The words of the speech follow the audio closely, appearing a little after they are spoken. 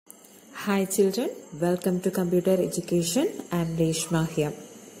Hi children, welcome to Computer Education. I am Reshma here.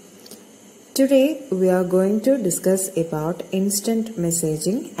 Today we are going to discuss about instant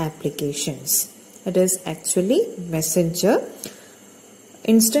messaging applications. It is actually messenger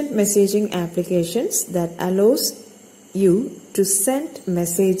instant messaging applications that allows you to send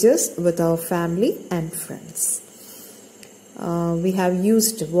messages with our family and friends. We have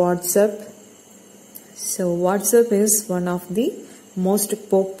used WhatsApp. So WhatsApp is one of the most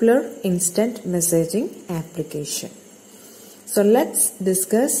popular instant messaging application. So let's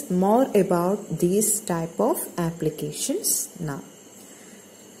discuss more about these type of applications now.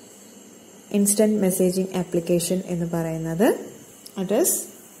 Instant messaging application എന്ന് പറയുന്നത് it is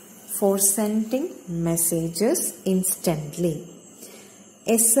for sending messages instantly.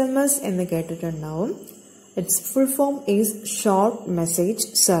 SMS എന്ന് കേട്ടിട്ടുണ്ടാവും. Its full form is short message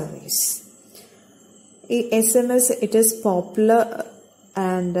service. SMS, it is popular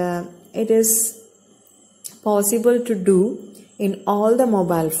and it is possible to do in all the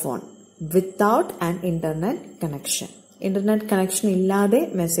mobile phone without an internet connection. Internet connection illade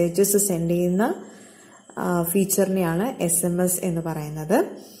messages send ചെയ്യുന്ന featureനെയാണ് SMS എന്ന് പറയുന്നത്.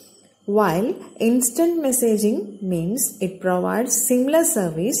 While instant messaging means it provides similar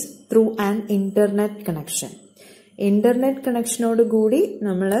service through an internet connection. Internet connection ഓട് കൂടി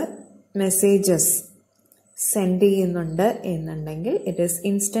നമ്മൾ messages send ചെയ്യുന്നുണ്ട് എന്നുണ്ടെങ്കിൽ it is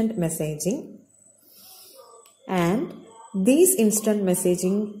instant messaging, and this instant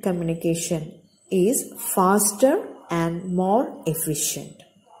messaging communication is faster and more efficient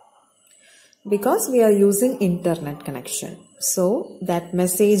because we are using internet connection. So that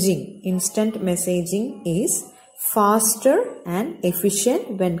messaging, instant messaging is faster and efficient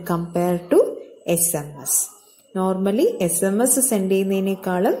when compared to SMS. Normally SMS send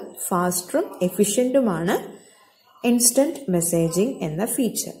ചെയ്യുന്നതിനേക്കാളും ഫാസ്റ്ററും എഫിഷ്യന്റുമാണ് instant messaging എന്ന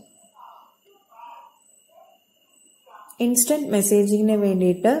feature. Instant മെസ്സേജിങ്ങിന്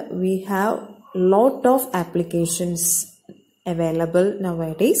വേണ്ടിയിട്ട് we have lot of applications available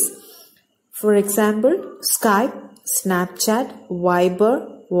nowadays. For example, Skype, Snapchat, Viber,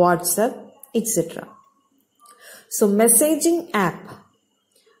 WhatsApp, etc. So messaging app,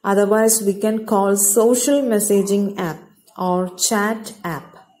 otherwise we can call social messaging app or chat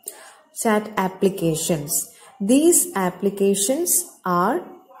applications. These applications are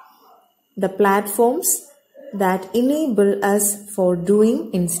the platforms that enable us for doing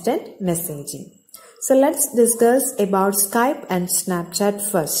instant messaging. So let's discuss about Skype and Snapchat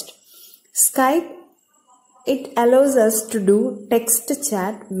first. Skype, it allows us to do text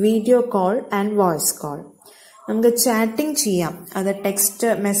chat, video call and voice call. നമുക്ക് chatting ചെയ്യാം. അത് text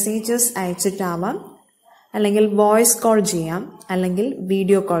messages അയച്ചിട്ടാവാം, അല്ലെങ്കിൽ voice call ചെയ്യാം, അല്ലെങ്കിൽ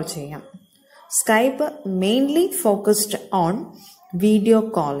video call ചെയ്യാം. Skype mainly focused on video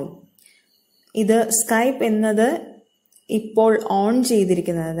calling. ഇത് Skype എന്നത് ഇപ്പോൾ ഓൺ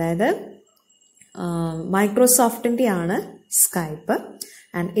ചെയ്തിരിക്കുന്നത്, അതായത് മൈക്രോസോഫ്റ്റിന്റെ ആണ് Skype,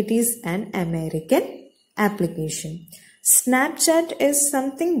 and it is an American application. Snapchat is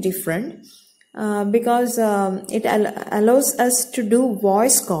something different. Because it allows us to do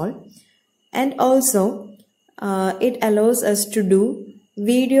voice call, and also it allows us to do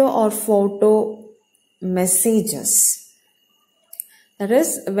video or photo messages. That is,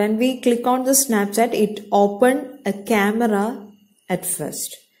 when we click on the Snapchat, it opens a camera at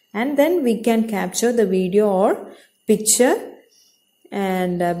first, and then we can capture the video or picture,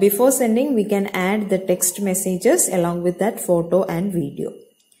 and before sending we can add the text messages along with that photo and video.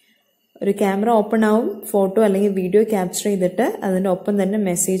 ഒരു camera open ആവും, photo അല്ലെങ്കിൽ video capture ചെയ്തിട്ട് അതിൻ്റെ ഒപ്പം തന്നെ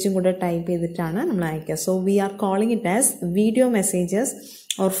മെസ്സേജും കൂടെ type ചെയ്തിട്ടാണ് നമ്മൾ അയക്കുക. So we are calling it as video messages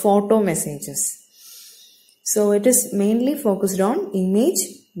or photo messages. So it is mainly focused on image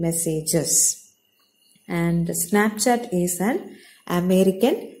messages, and Snapchat is an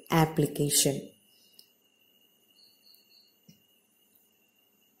American application.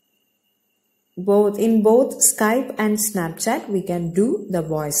 In both Skype and Snapchat we can do the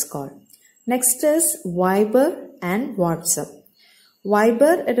voice call. Next is Viber and WhatsApp.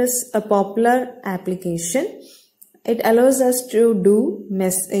 Viber, it is a popular application. It allows us to do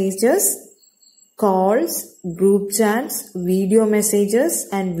messages, calls, group chats, video messages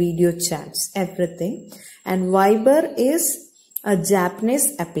and video chats, everything. And Viber is a Japanese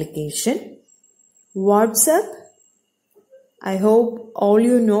application. WhatsApp, I hope all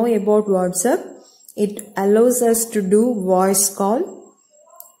you know about WhatsApp. It allows us to do voice call.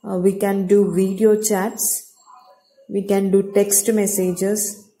 We can do video chats. We can do text messages,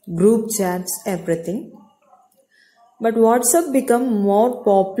 group chats, everything. But WhatsApp become more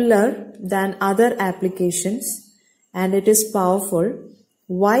popular than other applications, and it is powerful.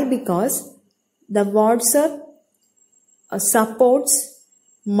 Why? Because the WhatsApp supports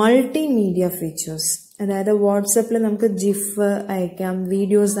multimedia features. അതായത് വാട്സപ്പിൽ നമുക്ക് GIF അയക്കാം,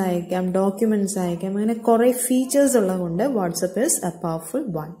 videos അയക്കാം, documents അയക്കാം, അങ്ങനെ കുറെ features ഉള്ളതുകൊണ്ട് WhatsApp is A powerful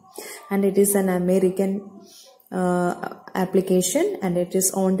one. And it is an American application and it is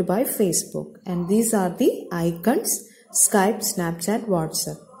owned by Facebook. And these are the icons: Skype, Snapchat,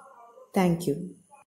 WhatsApp. Thank you.